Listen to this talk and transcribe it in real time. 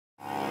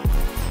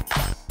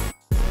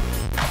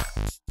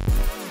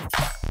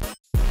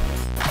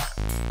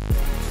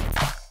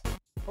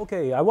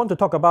Okay, I want to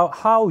talk about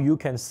how you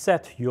can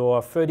set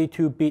your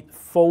 32-bit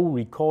full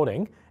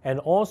recording and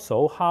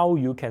also how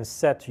you can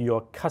set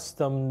your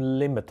custom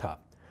limiter.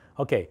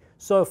 Okay,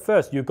 so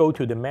first you go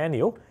to the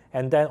menu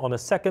and then on the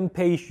second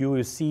page you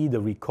will see the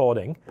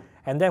recording,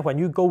 and then when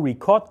you go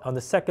record on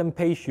the second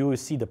page you will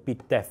see the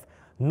bit depth.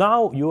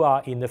 Now you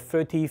are in the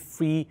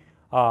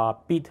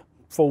 33-bit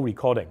full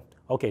recording.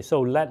 Okay,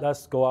 so let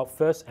us go out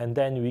first and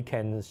then we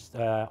can,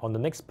 on the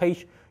next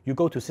page, you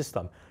go to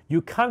system.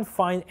 You can't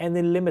find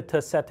any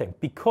limiter setting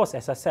because,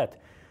 as I said,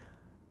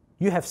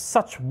 you have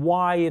such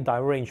wide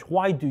range.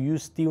 Why do you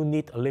still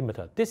need a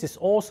limiter? This is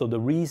also the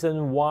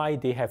reason why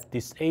they have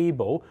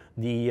disabled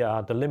the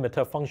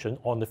limiter function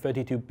on the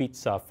 32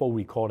 bits full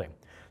recording.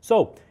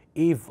 So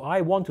if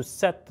I want to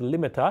set the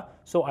limiter,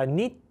 so I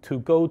need to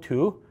go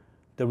to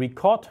the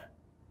record,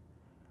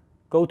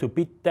 go to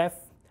bit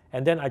depth,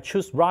 and then I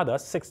choose rather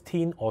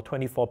 16 or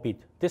 24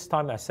 bit. This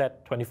time I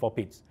set 24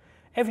 bits.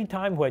 Every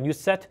time when you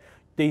set,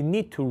 they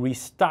need to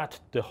restart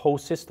the whole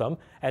system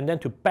and then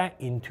to back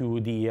into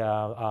the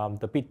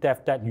bit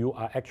depth that you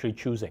are actually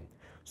choosing.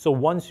 So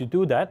once you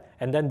do that,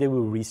 and then they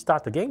will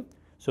restart again.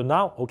 So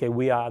now, okay,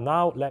 we are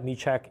now, let me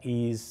check,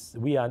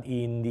 we are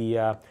in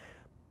the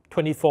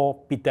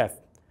 24 bit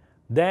depth.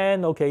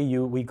 Then, okay,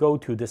 we go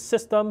to the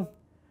system,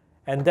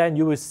 and then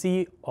you will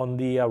see on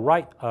the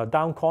right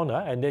down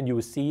corner, and then you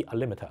will see a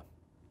limiter.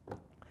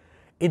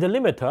 In the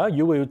limiter,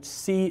 you will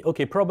see,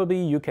 okay,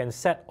 probably you can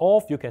set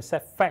off, you can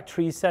set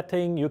factory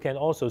setting, you can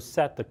also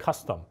set the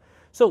custom.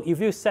 So if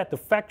you set the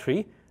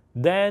factory,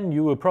 then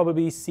you will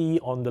probably see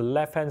on the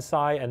left-hand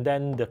side, and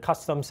then the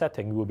custom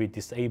setting will be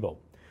disabled.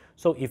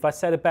 So if I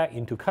set it back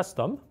into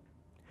custom,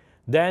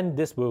 then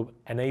this will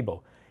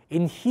enable.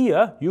 In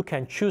here, you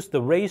can choose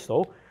the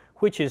ratio,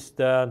 which is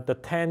the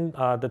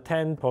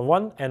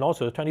 10.1 and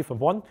also the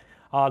 20.1.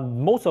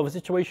 Most of the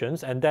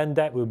situations, and then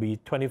that will be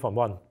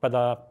 20.1.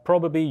 But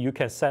probably you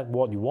can set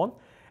what you want.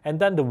 And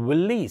then the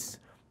release.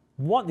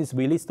 What is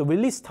release? The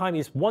release time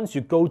is once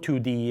you go to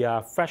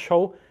the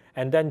threshold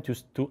and then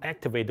to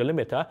activate the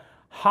limiter,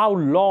 how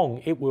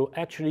long it will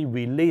actually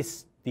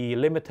release the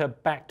limiter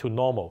back to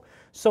normal.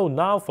 So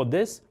now for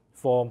this,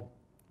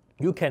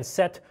 you can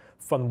set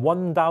from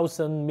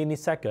 1000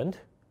 millisecond,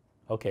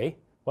 okay,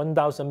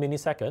 1000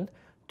 millisecond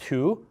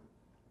to,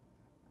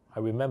 I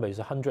remember it's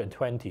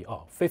 120,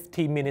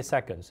 50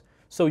 milliseconds.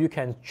 So you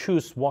can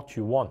choose what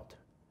you want,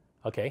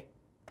 okay?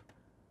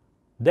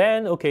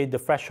 Then, okay, the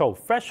threshold.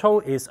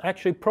 Threshold is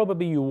actually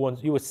probably you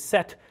will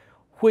set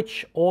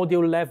which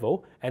audio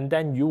level, and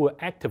then you will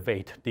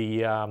activate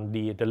the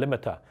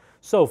limiter.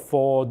 So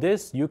for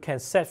this, you can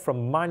set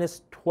from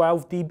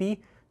 -12 dB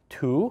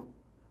to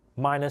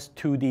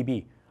 -2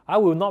 dB. I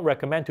will not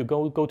recommend to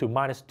go to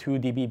 -2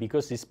 dB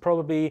because it's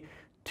probably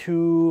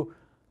too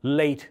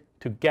late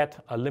to get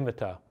a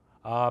limiter.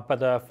 But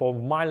for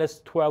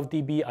 -12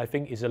 dB, I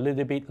think is a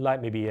little bit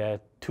like maybe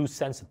too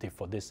sensitive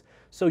for this.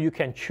 So you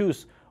can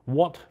choose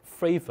what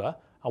flavor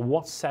or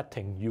what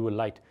setting you would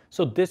like.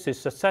 So this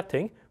is a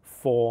setting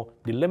for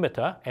the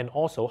limiter and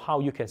also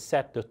how you can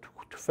set the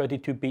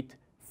 32-bit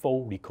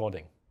full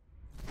recording.